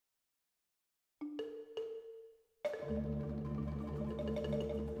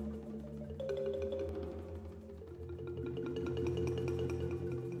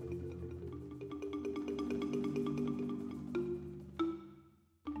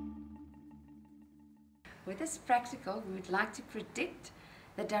With this practical, we would like to predict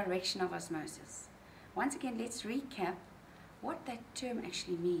the direction of osmosis. Once again, let's recap what that term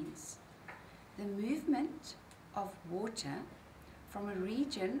actually means. The movement of water from a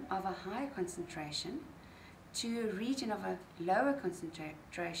region of a higher concentration to a region of a lower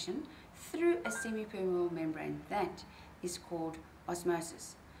concentration through a semi-permeable membrane. That is called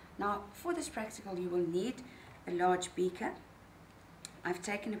osmosis. Now, for this practical, you will need a large beaker. I've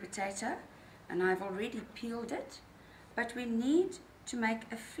taken a potato and I've already peeled it, but we need to make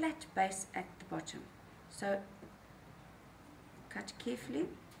a flat base at the bottom. So cut carefully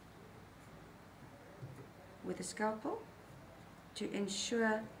with a scalpel to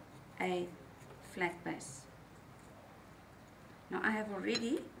ensure a flat base. Now I have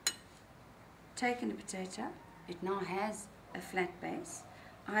already taken a potato. It now has a flat base.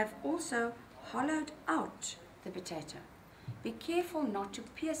 I've also hollowed out the potato. Be careful not to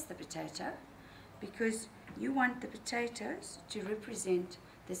pierce the potato, because you want the potatoes to represent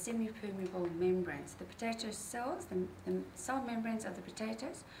the semi-permeable membranes. The potato cells, the cell membranes of the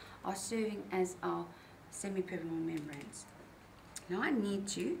potatoes, are serving as our semi-permeable membranes. Now I need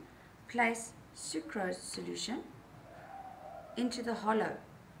to place sucrose solution into the hollow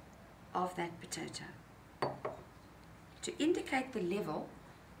of that potato. To indicate the level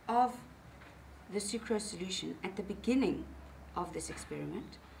of the sucrose solution at the beginning of this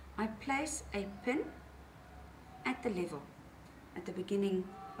experiment, I place a pin at the level, at the beginning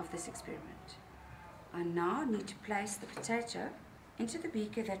of this experiment. I now need to place the potato into the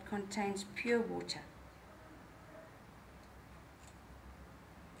beaker that contains pure water.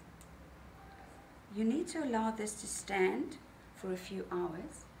 You need to allow this to stand for a few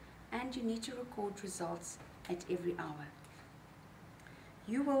hours, and you need to record results at every hour.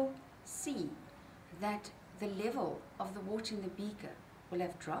 You will see that the level of the water in the beaker will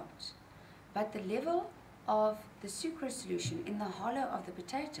have dropped, but the level of the sucrose solution in the hollow of the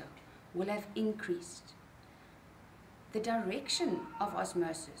potato will have increased. The direction of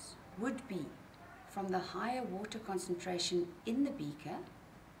osmosis would be from the higher water concentration in the beaker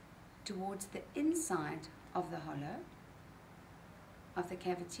towards the inside of the hollow of the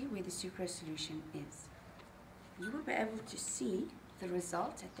cavity where the sucrose solution is. You will be able to see the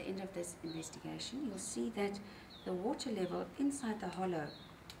result at the end of this investigation. You'll see that the water level inside the hollow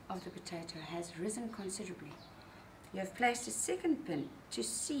of the potato has risen considerably. You have placed a second pin to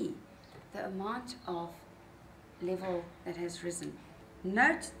see the amount of level that has risen.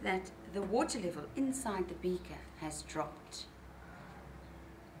 Note that the water level inside the beaker has dropped.